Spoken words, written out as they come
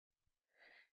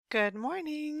Good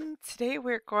morning. Today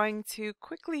we're going to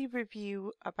quickly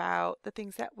review about the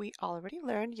things that we already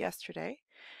learned yesterday.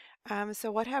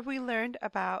 So what have we learned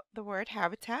about the word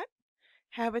habitat?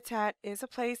 Habitat is a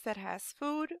place that has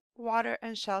food, water,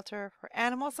 and shelter for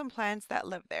animals and plants that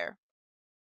live there.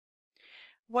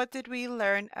 What did we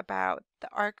learn about the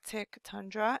Arctic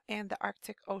tundra and the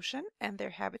Arctic Ocean and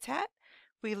their habitat?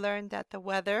 We learned that the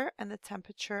weather and the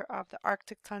temperature of the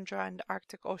Arctic tundra and the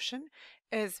Arctic Ocean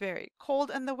is very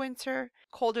cold in the winter,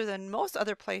 colder than most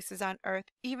other places on Earth,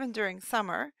 even during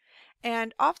summer,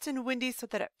 and often windy so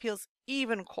that it feels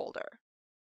even colder.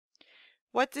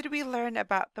 What did we learn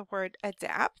about the word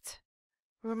adapt?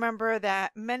 Remember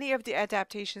that many of the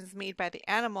adaptations made by the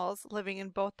animals living in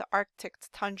both the Arctic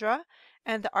tundra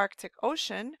and the Arctic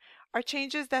Ocean are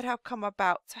changes that have come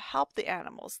about to help the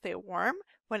animals stay warm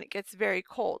when it gets very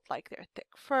cold, like their thick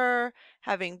fur,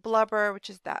 having blubber, which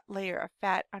is that layer of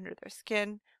fat under their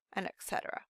skin, and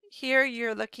etc. Here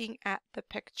you're looking at the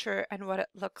picture and what it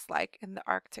looks like in the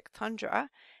Arctic tundra,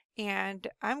 and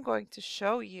I'm going to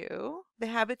show you the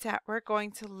habitat we're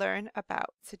going to learn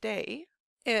about today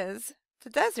is the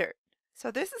desert.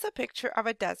 So this is a picture of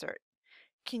a desert.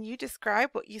 Can you describe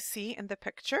what you see in the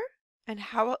picture and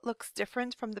how it looks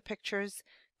different from the pictures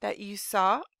that you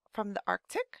saw from the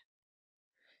Arctic?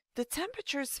 The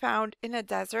temperatures found in a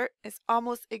desert is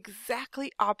almost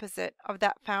exactly opposite of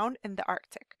that found in the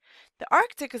Arctic. The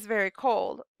Arctic is very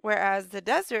cold, whereas the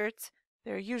deserts,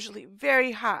 they're usually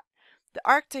very hot. The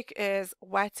Arctic is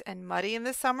wet and muddy in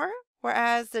the summer,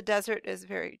 whereas the desert is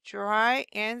very dry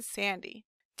and sandy.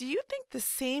 Do you think the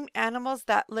same animals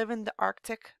that live in the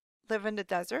Arctic live in the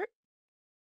desert?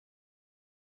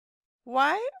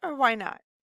 Why or why not?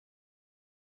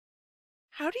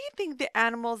 How do you think the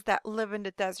animals that live in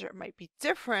the desert might be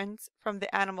different from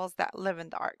the animals that live in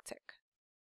the Arctic?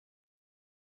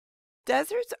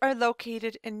 Deserts are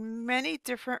located in many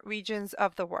different regions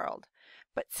of the world,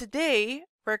 but today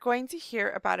we're going to hear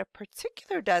about a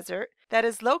particular desert that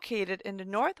is located in the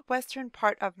northwestern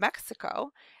part of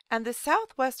Mexico and the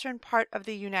southwestern part of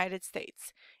the United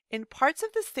States, in parts of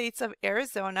the states of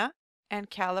Arizona and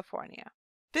California.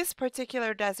 This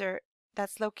particular desert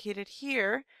that's located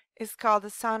here is called the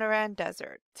Sonoran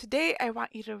Desert. Today, I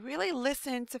want you to really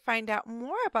listen to find out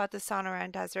more about the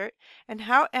Sonoran Desert and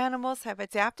how animals have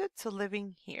adapted to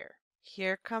living here.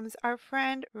 Here comes our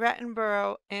friend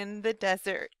Rattenborough in the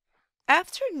desert.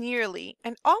 After nearly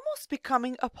and almost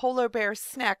becoming a polar bear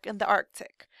snack in the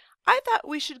Arctic, I thought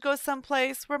we should go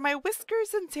someplace where my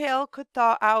whiskers and tail could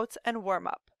thaw out and warm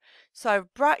up. So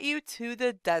I've brought you to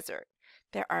the desert.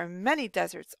 There are many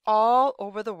deserts all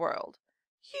over the world.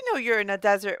 You know you're in a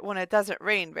desert when it doesn't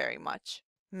rain very much.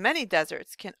 Many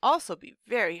deserts can also be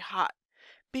very hot.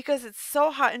 Because it's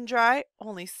so hot and dry,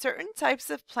 only certain types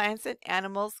of plants and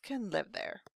animals can live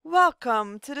there.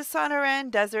 Welcome to the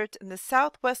Sonoran Desert in the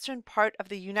southwestern part of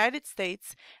the United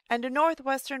States and the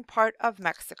northwestern part of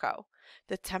Mexico.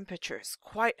 The temperature is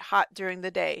quite hot during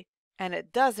the day, and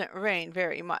it doesn't rain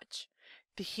very much.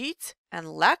 The heat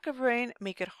and lack of rain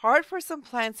make it hard for some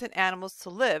plants and animals to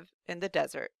live in the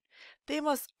desert. They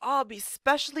must all be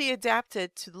specially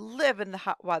adapted to live in the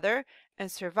hot weather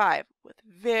and survive with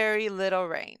very little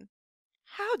rain.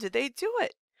 How do they do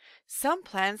it? Some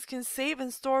plants can save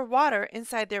and store water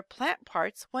inside their plant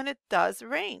parts when it does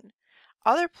rain.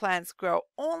 Other plants grow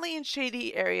only in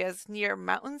shady areas near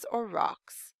mountains or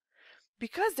rocks.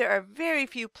 Because there are very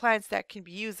few plants that can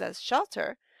be used as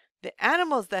shelter, the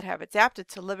animals that have adapted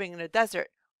to living in the desert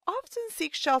often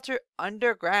seek shelter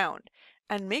underground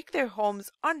and make their homes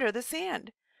under the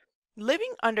sand.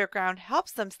 Living underground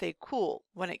helps them stay cool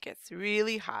when it gets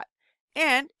really hot,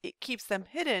 and it keeps them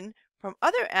hidden from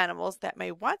other animals that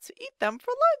may want to eat them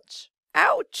for lunch.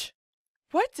 Ouch!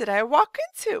 What did I walk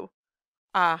into?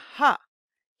 Aha!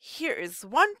 Here is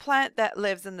one plant that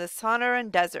lives in the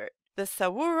Sonoran Desert. The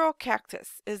saguaro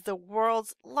cactus is the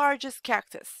world's largest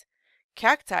cactus.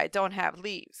 Cacti don't have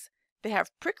leaves. They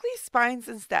have prickly spines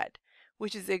instead,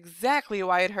 which is exactly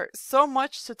why it hurts so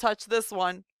much to touch this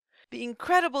one. The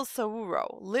incredible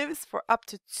saguaro lives for up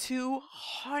to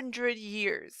 200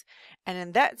 years, and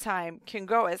in that time can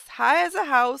grow as high as a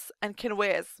house and can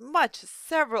weigh as much as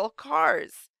several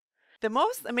cars. The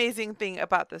most amazing thing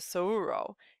about the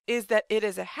saguaro is that it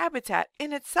is a habitat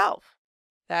in itself.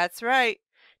 That's right.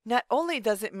 Not only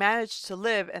does it manage to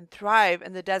live and thrive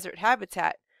in the desert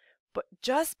habitat, but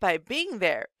just by being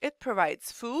there, it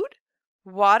provides food,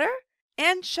 water,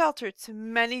 and shelter to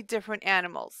many different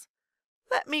animals.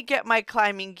 Let me get my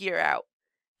climbing gear out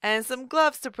and some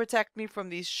gloves to protect me from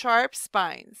these sharp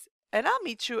spines, and I'll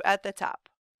meet you at the top.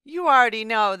 You already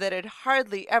know that it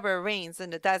hardly ever rains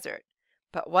in the desert,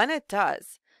 but when it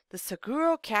does, The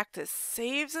saguaro cactus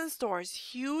saves and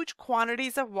stores huge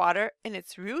quantities of water in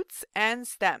its roots and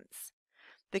stems.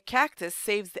 The cactus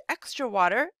saves the extra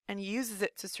water and uses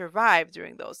it to survive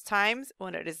during those times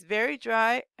when it is very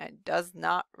dry and does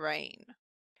not rain.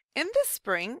 In the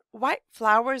spring, white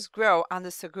flowers grow on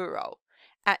the saguaro.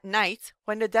 At night,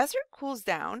 when the desert cools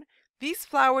down, these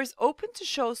flowers open to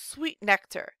show sweet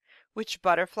nectar, which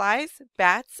butterflies,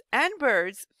 bats, and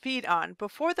birds feed on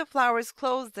before the flowers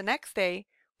close the next day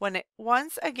when it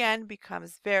once again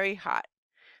becomes very hot.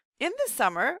 In the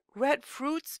summer, red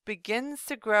fruits begins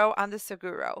to grow on the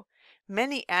saguaro.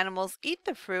 Many animals eat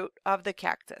the fruit of the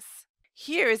cactus.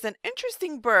 Here is an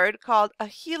interesting bird called a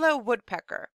Gila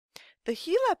woodpecker. The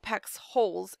Gila pecks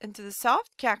holes into the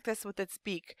soft cactus with its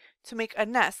beak to make a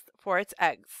nest for its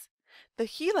eggs. The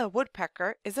Gila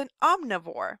woodpecker is an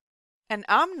omnivore. An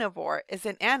omnivore is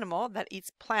an animal that eats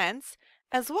plants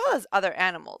as well as other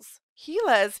animals.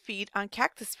 Gilas feed on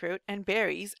cactus fruit and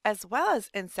berries as well as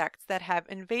insects that have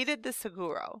invaded the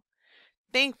saguaro.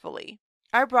 Thankfully,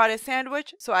 I brought a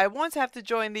sandwich so I won't have to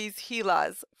join these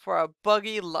Gilas for a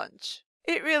buggy lunch.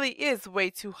 It really is way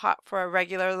too hot for a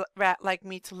regular rat like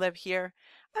me to live here.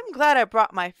 I'm glad I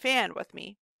brought my fan with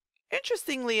me.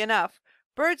 Interestingly enough,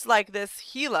 birds like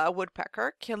this Gila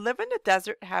woodpecker can live in the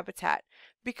desert habitat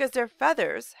because their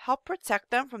feathers help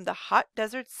protect them from the hot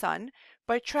desert sun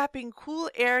by trapping cool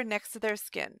air next to their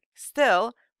skin.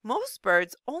 Still, most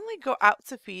birds only go out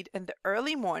to feed in the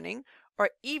early morning or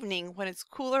evening when it's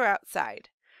cooler outside.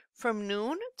 From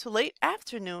noon to late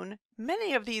afternoon,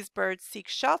 many of these birds seek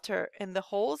shelter in the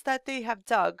holes that they have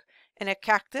dug in a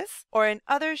cactus or in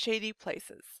other shady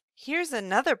places. Here's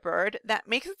another bird that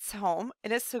makes its home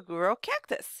in a saguaro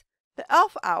cactus, the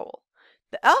elf owl.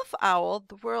 The elf owl,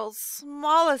 the world's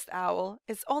smallest owl,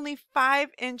 is only 5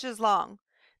 inches long.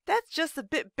 That's just a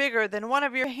bit bigger than one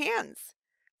of your hands.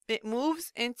 It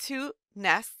moves into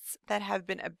nests that have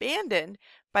been abandoned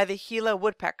by the Gila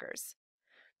woodpeckers.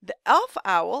 The elf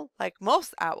owl, like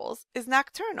most owls, is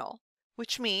nocturnal,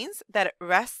 which means that it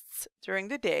rests during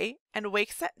the day and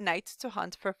wakes at night to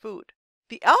hunt for food.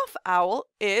 The elf owl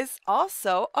is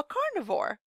also a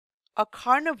carnivore. A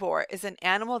carnivore is an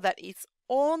animal that eats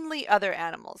only other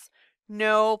animals,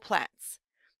 no plants.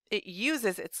 It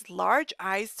uses its large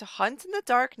eyes to hunt in the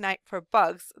dark night for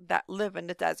bugs that live in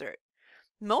the desert.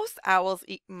 Most owls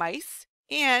eat mice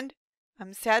and,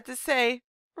 I'm sad to say,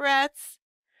 rats.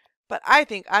 But I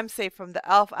think I'm safe from the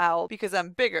elf owl because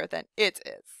I'm bigger than it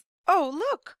is. Oh,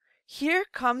 look! Here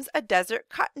comes a desert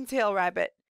cottontail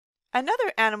rabbit,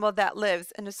 another animal that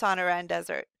lives in the Sonoran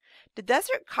Desert. The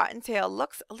desert cottontail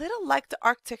looks a little like the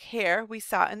Arctic hare we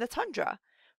saw in the tundra,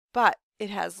 but it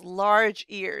has large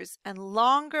ears and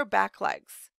longer back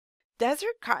legs.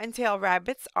 Desert cottontail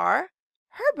rabbits are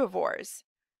herbivores.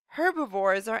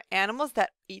 Herbivores are animals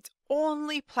that eat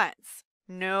only plants,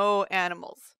 no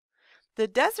animals. The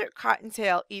desert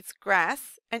cottontail eats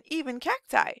grass and even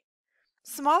cacti.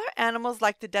 Smaller animals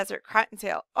like the desert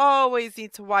cottontail always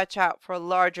need to watch out for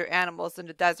larger animals in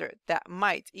the desert that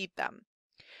might eat them.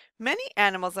 Many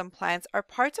animals and plants are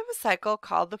part of a cycle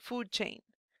called the food chain.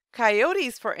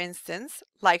 Coyotes, for instance,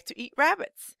 like to eat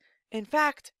rabbits. In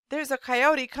fact, there's a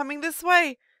coyote coming this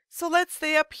way, so let's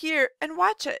stay up here and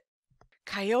watch it.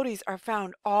 Coyotes are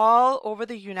found all over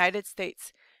the United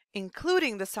States,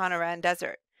 including the Sonoran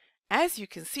Desert. As you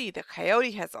can see, the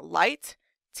coyote has a light,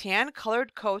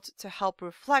 tan-colored coat to help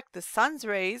reflect the sun's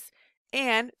rays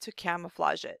and to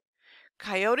camouflage it.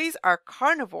 Coyotes are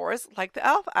carnivores like the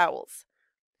elf owls.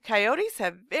 Coyotes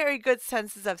have very good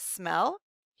senses of smell,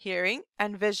 hearing,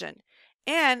 and vision,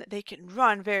 and they can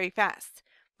run very fast,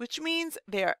 which means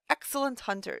they are excellent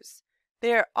hunters.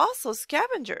 They are also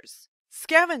scavengers.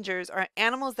 Scavengers are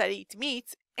animals that eat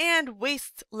meat and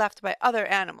waste left by other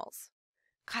animals.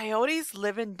 Coyotes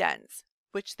live in dens,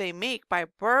 which they make by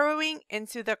burrowing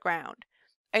into the ground.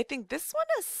 I think this one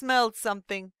has smelled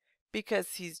something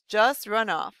because he's just run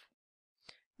off.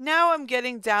 Now I'm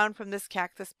getting down from this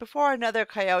cactus before another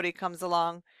coyote comes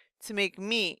along to make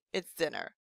me its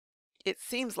dinner. It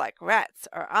seems like rats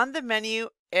are on the menu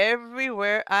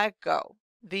everywhere I go.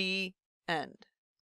 The end.